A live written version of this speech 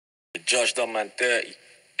Judge done man dirty,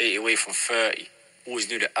 8 away from 30. Always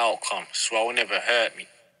knew the outcome, so it will never hurt me.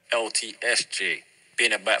 LTSJ,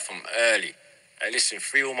 been about from early. Hey, listen,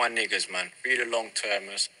 free all my niggas, man. Free the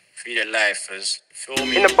long-termers, free the lifers. Feel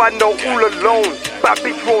me? In the band, no all alone. Bad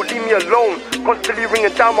bitch won't leave me alone. Constantly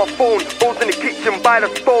ringing down my phone. Bowls in the kitchen by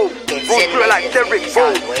the stove. Roll through it like Derrick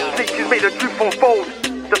Rose. Snitches make the truth unfold.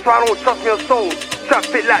 That's why I don't trust me on souls.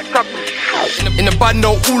 TrapFit like TrapFit. In the band,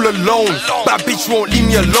 no all alone. Bad bitch won't leave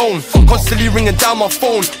me alone. Constantly ringing down my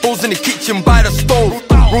phone. Bowls in the kitchen by the stove.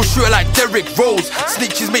 Roll through it like Derrick Rose.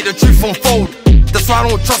 Snitches make the truth unfold. That's why I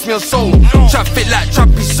don't trust me on soul. TrapFit like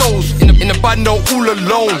trappy souls. In the band, no all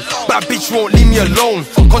alone. Bad bitch won't leave me alone.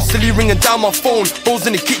 Constantly ringing down my phone. Bowls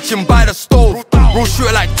in the kitchen by the stove. Roll through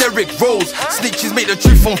it like Derrick Rose. Snitches make the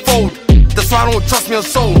truth unfold. That's why I don't trust me on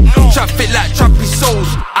soul. TrapFit like trappy souls.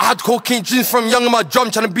 I had cocaine dreams from young in my drum,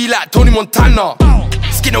 tryna be like Tony Montana.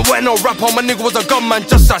 Skin and wear no rapper, my nigga was a gunman,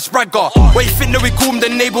 just a spragger. Where you think that we call him the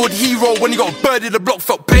neighborhood hero? When he got birded, the block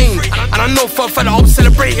felt pain. And I know for a fact that I'll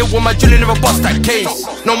celebrate it when my jewelry never bust that case.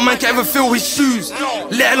 No man can ever fill his shoes,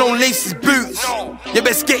 let alone lace his boots. You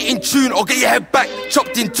best get in tune or get your head back,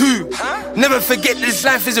 chopped in two. Never forget that this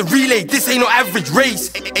life is a relay, this ain't no average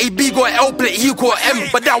race. AB got an L plate, he got M,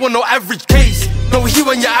 but that one no average case. No, he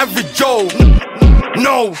wasn't your average Joe.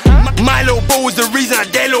 No, my little bro was the reason that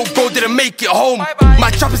their little bro didn't make it home. My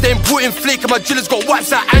trappers they important flake and my drillers got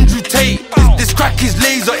wipes like Andrew Tate. This crack is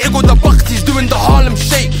laser, it got the bucket, he's doing the Harlem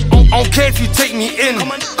shake. I don't care if you take me in,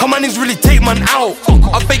 come on niggas really take man out.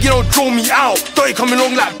 I beg you don't draw me out, thought you coming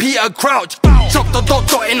along like Peter Crouch. Chop the dot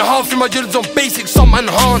in half, in my drillers on basic, some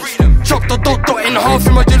enhanced. Chop the dot in half,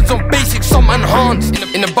 in my drillers on basic, some enhanced.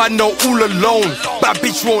 In the band, no all alone. Bad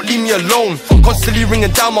bitch won't leave me alone. Constantly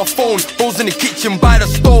ringing down my phone. Bowls in the kitchen by the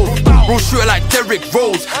stove. Roll through it like Derrick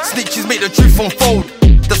Rose. Snitches make the truth unfold.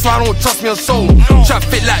 That's why I don't trust me on soul.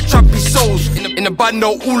 TrapFit like trappy souls. In the band,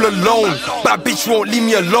 no all alone. Bad bitch won't leave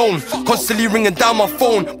me alone. Constantly ringing down my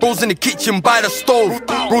phone. Bowls in the kitchen by the stove.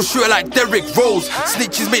 Roll through it like Derrick Rose.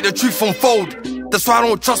 Snitches make the truth unfold. That's why I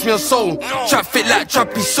don't trust me on soul. TrapFit like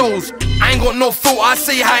trappy souls. I ain't got no fault, I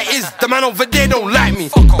say how it is. The man over there don't like me.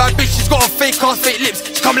 Bad bitch, she's got a fake ass, fake lips.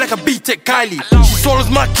 She come like a B-Tech Kylie. She swallows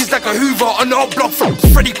my kids like a Hoover on the hot block from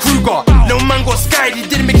Freddy Krueger. Little man got skied, he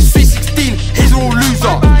didn't make it sweet 16. He's all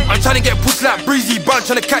loser. I'm trying to get pussy like Breezy Brown,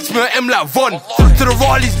 trying to catch me on M like Von. To the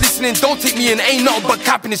Raleighs listening, don't take me in, ain't nothing but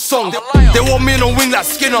capping this song. They want me in a wing like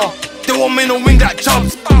Skinner. They want me in a wing like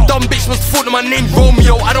Chubbs. Dumb bitch must thought that my name's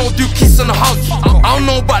Romeo. I don't do kiss and hugs. I don't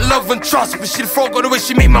know about love and trust, but she the frog got the way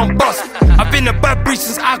she make man bust. I've been a bad bitch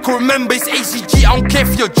since I can remember. It's ACG, I don't care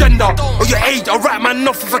for your gender or your age. I'll write man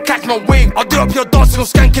off if I catch my wave. I'll do up your dancing or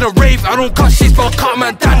skanking a rave. I don't cut shit, but I'll cut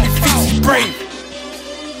man down, he thinks he's brave.